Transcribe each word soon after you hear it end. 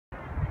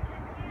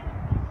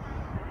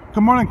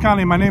Good morning,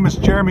 Connie. My name is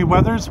Jeremy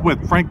Weathers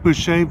with Frank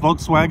Boucher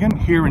Volkswagen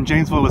here in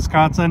Janesville,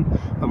 Wisconsin.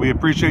 We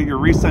appreciate your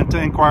recent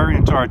inquiry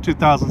into our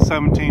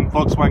 2017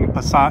 Volkswagen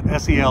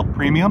Passat SEL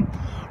Premium.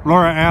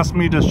 Laura asked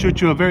me to shoot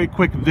you a very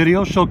quick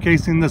video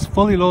showcasing this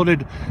fully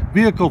loaded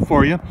vehicle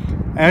for you.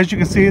 As you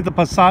can see, the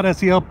Passat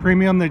SEL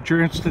Premium that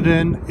you're interested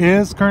in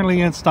is currently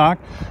in stock.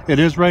 It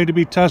is ready to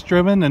be test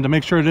driven and to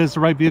make sure it is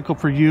the right vehicle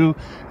for you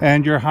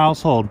and your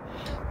household.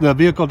 The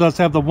vehicle does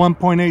have the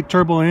 1.8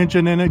 turbo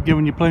engine in it,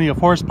 giving you plenty of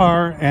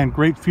horsepower and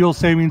great fuel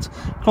savings,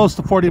 close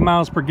to 40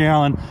 miles per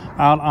gallon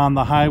out on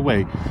the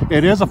highway.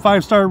 It is a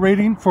 5-star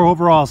rating for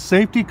overall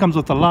safety. Comes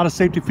with a lot of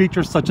safety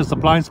features such as the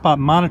blind spot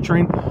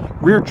monitoring,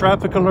 rear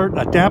traffic alert,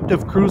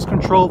 adaptive cruise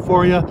control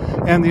for you,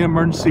 and the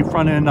emergency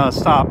front end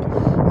stop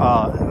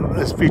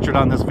is featured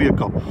on this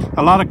vehicle.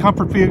 A lot of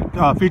comfort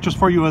features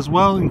for you as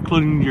well,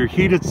 including your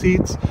heated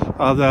seats.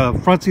 The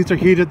front seats are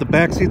heated, the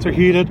back seats are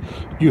heated.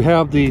 You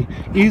have the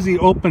easy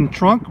open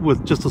trunk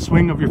with just a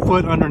swing of your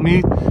foot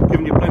underneath,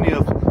 giving you plenty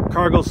of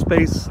cargo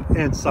space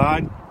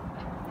inside,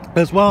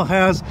 as well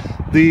as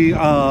the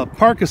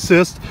park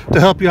assist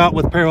to help you out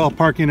with parallel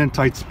parking in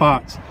tight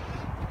spots.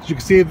 As you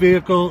can see, the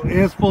vehicle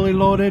is fully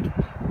loaded.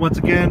 Once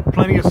again,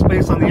 plenty of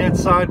space on the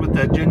inside with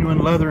that genuine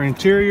leather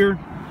interior,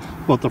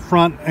 both the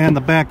front and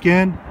the back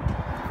end.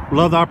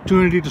 Love the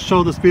opportunity to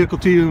show this vehicle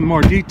to you in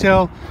more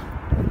detail.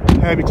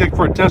 Have you take it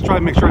for a test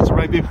drive, make sure it's the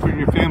right vehicle for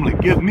your family.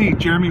 Give me,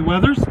 Jeremy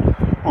Weathers,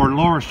 or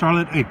Laura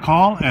Charlet a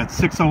call at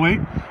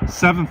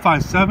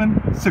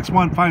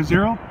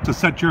 608-757-6150 to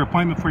set your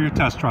appointment for your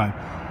test drive.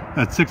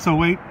 That's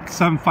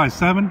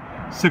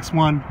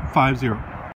 608-757-6150.